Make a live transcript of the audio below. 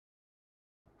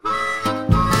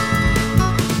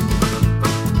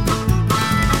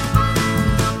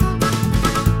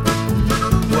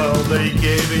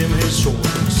him his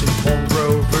orders in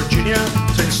Monroe, Virginia.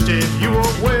 So instead you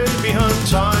are way behind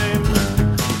time.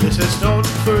 This is not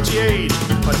 38,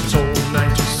 but it's all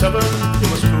 97. You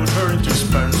must put her into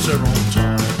Spencer on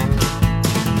time.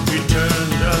 He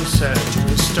turned and said to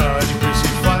his sturdy, busy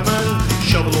fireman,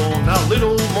 shovel on a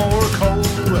little more coal.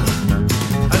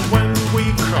 And when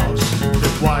we cross the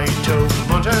White Oak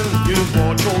Mountain, you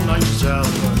watch all 97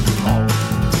 fall.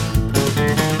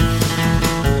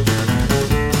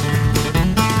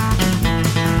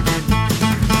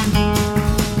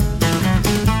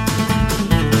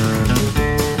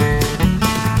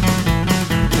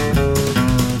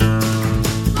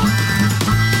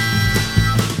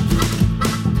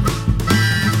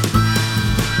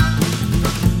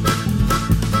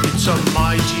 It's a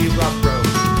mighty rough road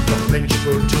from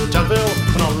Lynchburg to Delville,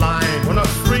 on a line on a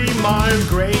 3-mile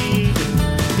grade.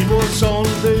 He was on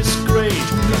this grade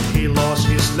that he lost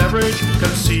his leverage. Can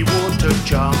see what a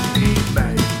jump he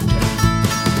made.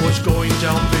 Was going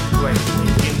down the grade,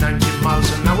 making 90 miles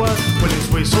an hour, when his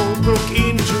whistle broke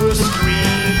into a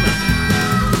scream.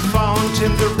 Found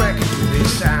him the wreck with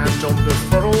his hand on the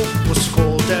throttle, was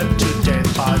scalded to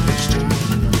death by the stream.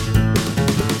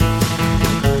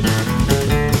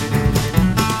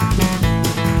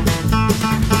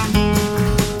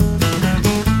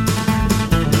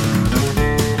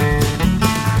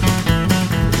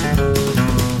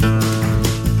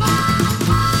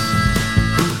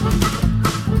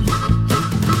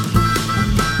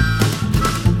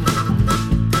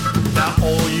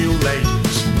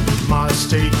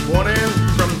 Take warning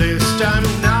from this time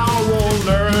now we'll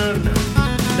learn.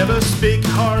 Never speak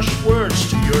harsh words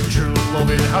to your true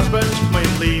loving husband.